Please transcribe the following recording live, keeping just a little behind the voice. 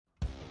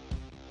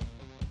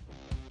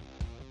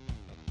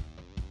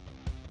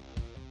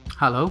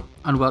Hello,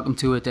 and welcome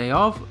to A Day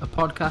Of, a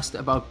podcast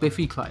about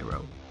Biffy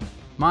Clyro.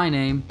 My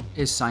name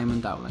is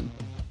Simon Dowling.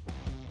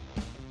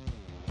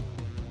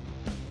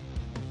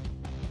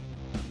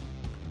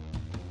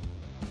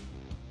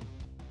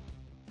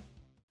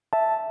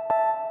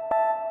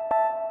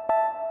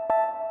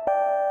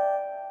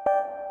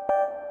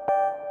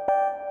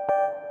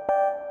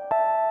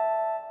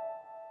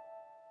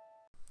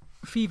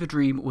 Fever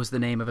Dream was the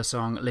name of a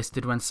song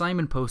listed when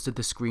Simon posted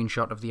the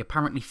screenshot of the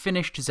apparently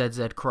finished ZZ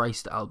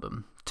Christ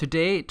album. To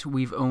date,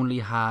 we've only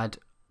had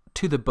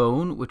To the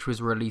Bone, which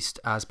was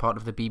released as part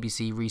of the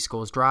BBC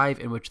Rescores Drive,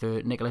 in which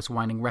the Nicholas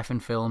Winding Refn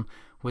film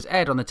was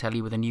aired on the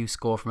telly with a new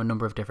score from a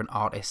number of different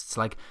artists,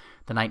 like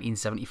the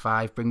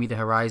 1975 Bring Me the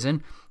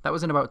Horizon. That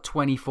was in about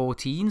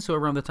 2014, so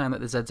around the time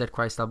that the ZZ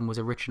Christ album was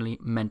originally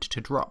meant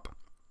to drop.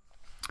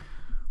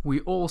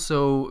 We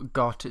also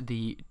got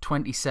the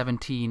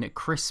 2017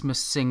 Christmas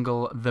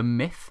single The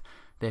Myth,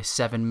 their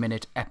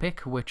 7-minute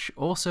epic, which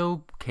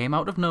also came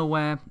out of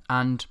nowhere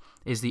and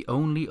is the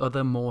only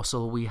other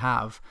morsel we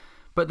have.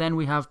 But then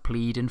we have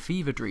Plead and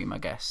Fever Dream, I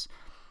guess.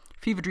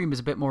 Fever Dream is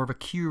a bit more of a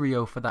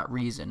curio for that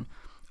reason.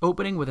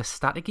 Opening with a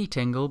staticky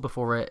tingle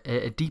before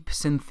a deep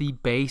synthy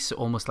bass,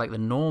 almost like the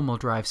normal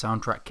Drive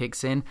soundtrack,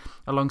 kicks in,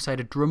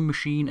 alongside a drum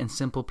machine and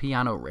simple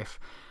piano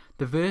riff.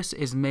 The verse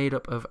is made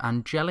up of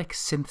angelic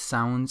synth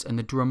sounds and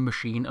the drum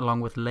machine,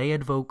 along with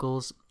layered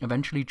vocals,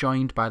 eventually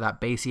joined by that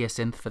bassier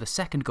synth for the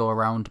second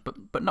go-around,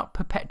 but not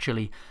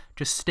perpetually,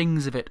 just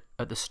stings of it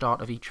at the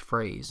start of each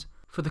phrase.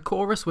 For the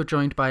chorus, we're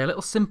joined by a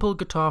little simple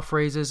guitar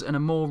phrases and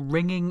a more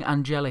ringing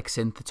angelic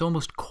synth that's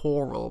almost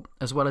choral,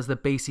 as well as the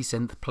bassy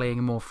synth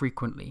playing more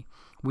frequently.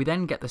 We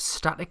then get the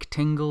static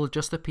tingle,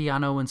 just the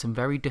piano and some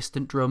very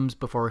distant drums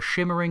before a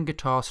shimmering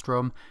guitar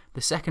strum,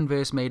 the second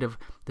verse made of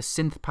the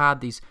synth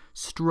pad, these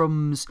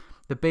strums,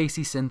 the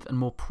bassy synth and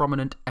more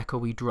prominent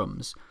echoey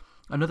drums.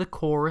 Another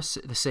chorus,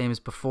 the same as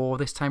before,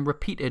 this time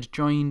repeated,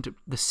 joined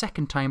the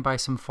second time by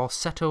some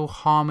falsetto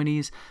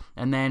harmonies,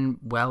 and then,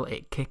 well,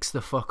 it kicks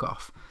the fuck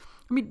off.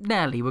 I mean,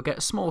 nearly. We'll get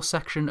a small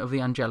section of the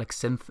angelic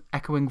synth,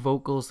 echoing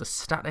vocals, the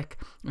static,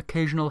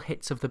 occasional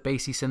hits of the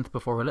bassy synth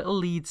before a little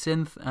lead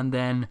synth, and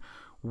then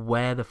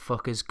Where the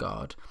Fuck is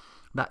God?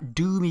 That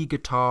doomy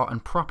guitar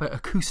and proper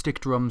acoustic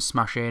drums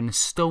smash in,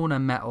 stoner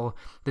metal,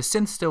 the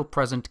synth still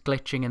present,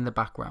 glitching in the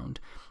background.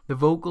 The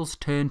vocals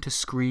turn to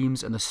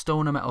screams and the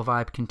stoner metal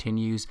vibe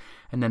continues,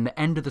 and then the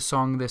end of the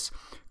song, this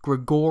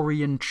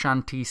Gregorian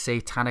chanty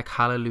satanic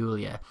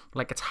hallelujah.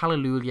 Like it's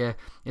hallelujah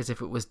as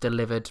if it was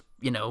delivered,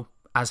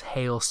 as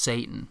Hail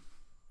Satan.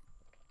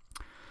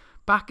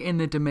 Back in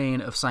the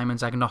domain of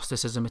Simon's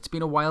agnosticism, it's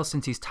been a while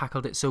since he's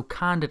tackled it so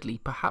candidly,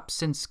 perhaps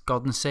since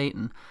God and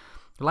Satan.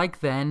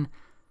 Like then,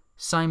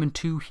 Simon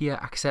too here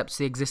accepts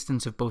the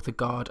existence of both a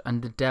God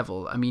and the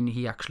devil. I mean,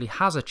 he actually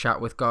has a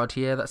chat with God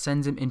here that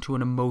sends him into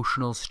an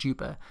emotional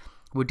stupor.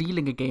 We're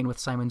dealing again with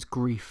Simon's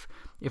grief.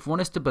 If one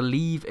is to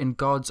believe in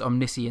God's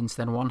omniscience,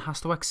 then one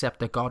has to accept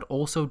that God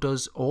also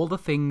does all the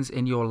things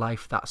in your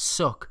life that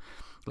suck,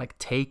 like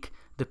take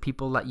the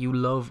people that you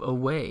love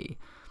away.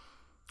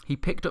 He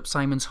picked up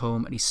Simon's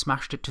home and he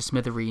smashed it to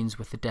smithereens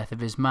with the death of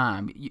his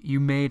mom. You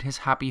made his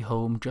happy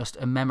home just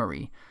a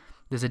memory.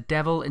 There's a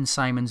devil in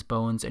Simon's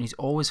bones and he's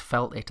always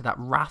felt it, that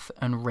wrath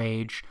and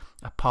rage,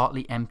 a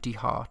partly empty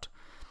heart.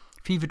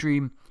 Fever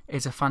Dream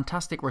is a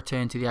fantastic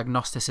return to the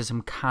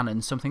agnosticism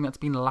canon, something that's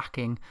been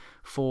lacking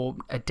for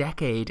a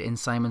decade in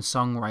Simon's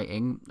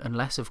songwriting,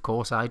 unless of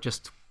course I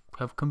just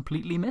have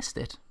completely missed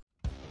it.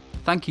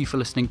 Thank you for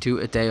listening to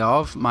A Day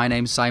Of. My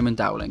name's Simon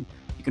Dowling.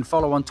 You can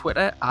follow on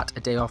Twitter at A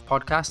Day Of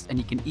Podcast, and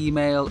you can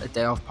email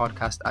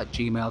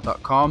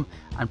adayofpodcast@gmail.com,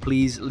 and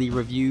please leave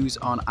reviews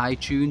on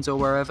iTunes or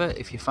wherever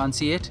if you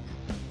fancy it.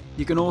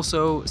 You can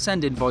also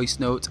send in voice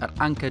notes at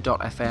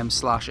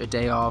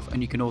anchor.fm/adayof,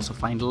 and you can also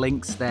find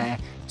links there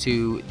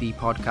to the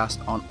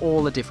podcast on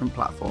all the different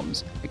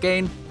platforms.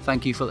 Again,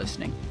 thank you for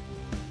listening.